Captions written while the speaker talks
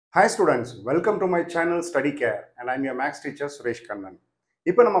Hi students, welcome to my channel Study Care and I'm your maths teacher Suresh Kannan.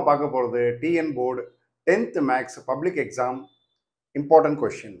 இப்போ நம்ம பார்க்க போறது TN board 10th maths public exam important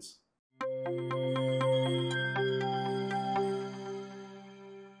questions.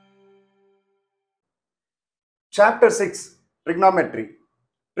 Chapter 6 Trigonometry.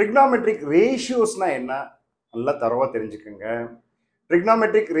 Trigonometric ratios na என்ன நல்லா தரவா தெரிஞ்சுக்கங்க.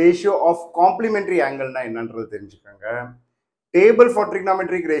 Trigonometric ratio of complementary angle na என்னன்றது தெரிஞ்சுக்கங்க. Table for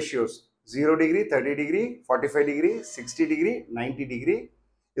trigonometric ratios 0 degree, 30 degree, 45 degree, 60 degree, 90 degree.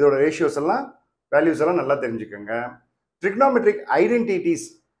 இதோட ratios எல்லாம் values எல்லாம் நல்லா தெரிஞ்சுக்கங்க. Trigonometric identities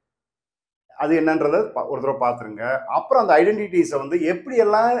அது என்னன்றத ஒரு தடவை பாத்துருங்க. அப்புறம் அந்த ஐடென்டிட்டிஸை வந்து எப்படி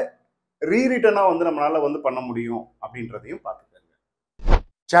எல்லாம் ரீரிட்டனா வந்து நம்மளால வந்து பண்ண முடியும் அப்படின்றதையும் பார்த்துக்கங்க.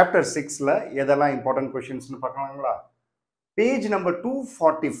 சாப்டர் 6ல எதெல்லாம் important கொஸ்டின்ஸ்னு பார்க்கலாங்களா? Page number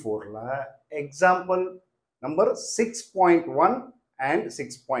 244ல example number 6.1 and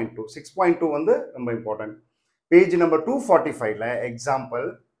 6.2. 6.2 வந்து ரொம்ப important. Page number 245ல example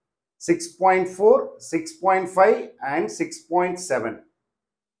 6.4, 6.5 and 6.7.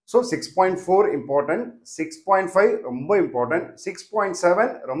 So 6.4 important, 6.5 ரொம்ப important, 6.7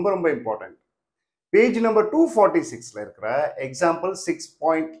 ரொம்ப important. பேஜ் நம்பர் 246ல இருக்கிற எக்ஸாம்பிள்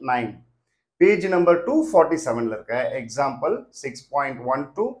 6.9. பேஜ் நம்பர் 247ல இருக்க எக்ஸாம்பிள்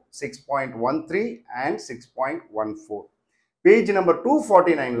 6.12, 6.13 and 6.14. பேஜ் நம்பர்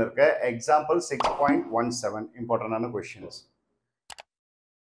 249ல இருக்க எக்ஸாம்பிள் 6.17 இம்பார்ட்டன்டான கொஸ்டின்ஸ்.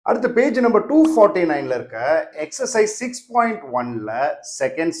 அடுத்து பேஜ் நம்பர் 249ல இருக்க exercise 6.1ல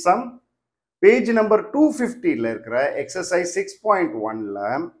second sum, page number 250ல இருக்கிற exercise 6.1ல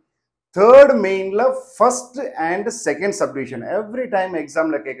third மெயின்ல first and second subdivision every time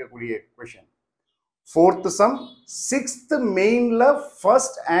எக்ஸாம்ல கேட்கக்கூடிய question. Fourth some, sixth மெயின்ல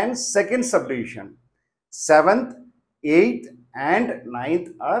first and second subdivision. Seventh, eighth and ninth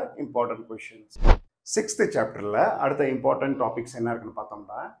are important questions. Sixth சாப்டர்ல அடுத்த important topics என்ன இருக்குன்னு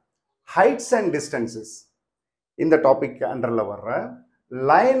பார்த்தோம்னா heights and distances. இந்த topic அண்டர்ல வர்ற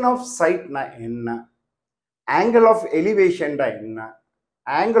லைன் ஆஃப் சைட்னா என்ன, ஆங்கிள் ஆஃப் எலிவேஷன்டா என்ன,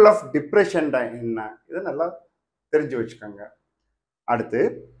 ஆங்கிள் ஆஃப் டிப்ரெஷன்டா என்ன, இதை நல்லா தெரிஞ்சு வச்சுக்கோங்க. அடுத்து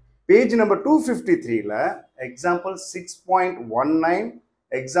page number 253ல example 6.19,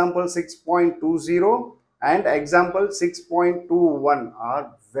 example 6.20 and example 6.21 are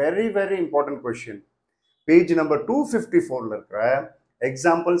very important question. Page number 254ல இருக்கிற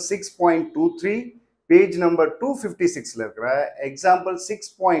example 6.23, page number 256ல இருக்கிற example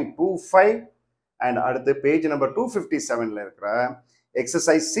 6.25 and அடுத்து page number 257ல இருக்கிற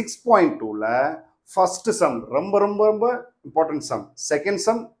exercise 6.2ல first sum ரொம்ப important sum, second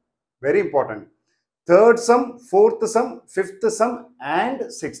sum very important, third sum, fourth sum, fifth sum and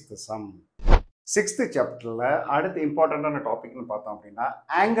sixth sum. Sixth சாப்டர்ல அடுத்த இம்பார்ட்டன்டான டாபிக்னு பார்த்தோம் அப்படின்னா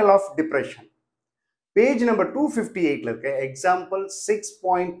angle of depression. Page number 258ல இருக்க example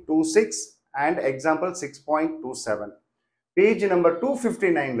 6.26 and example 6.27. Page number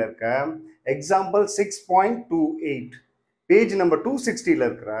 259ல இருக்க example 6.28. Page number 260ல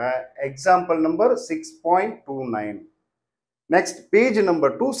இருக்கிற example number 6.29. Next page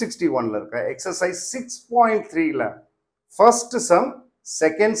number 261ல இருக்க exercise 6.3ல first sum,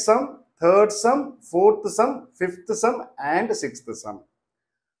 second sum, third sum, fourth sum, fifth sum and sixth sum.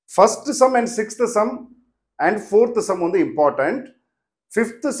 First sum and sixth sum and fourth sum வந்து important.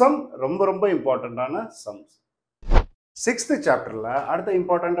 Fifth sum ரொம்ப இம்பார்ட்டன்டான sums. Sixth சாப்டர்ல அடுத்த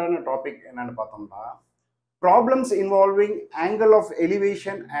இம்பார்ட்டன்டான topic என்னன்னு பார்த்தோம்னா problems involving angle of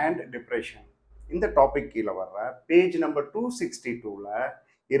elevation and depression. இந்த topic கீழே வர்ற பேஜ் நம்பர் 262ல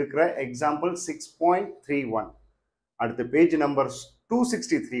இருக்கிற எக்ஸாம்பிள் 6.31. அடுத்து பேஜ் நம்பர்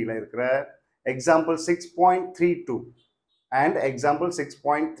 263ல இருக்கிற எக்ஸாம்பிள் 6.32 அண்ட் எக்ஸாம்பிள்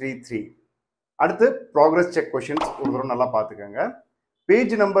 6.33. அடுத்து ப்ராக்ரஸ் செக் கொஸ்டின்ஸ் ஒரு தடவை நல்லா பார்த்துக்கோங்க.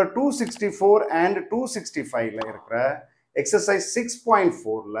 பேஜ் நம்பர் 264 அண்ட் 265ல இருக்கிற exercise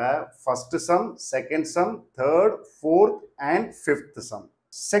 6.4ல first sum, second sum, third, fourth and fifth some.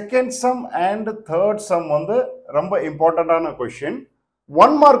 Second sum and third sum வந்து ரொம்ப இம்பார்ட்டன்டான கொஸ்டின்.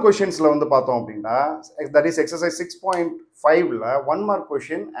 1 மார்க் கொஸ்டின்ஸ்ல வந்து பார்த்தோம் அப்படின்னா that is exercise 6.5ல 1 mark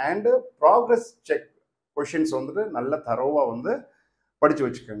question and progress check questions வந்துட்டு நல்ல தரோவா வந்து படிச்சு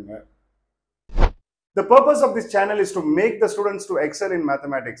வச்சுக்கோங்க. The purpose of this channel is to make the students to excel in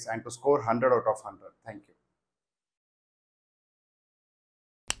mathematics and to score 100 out of 100. Thank you.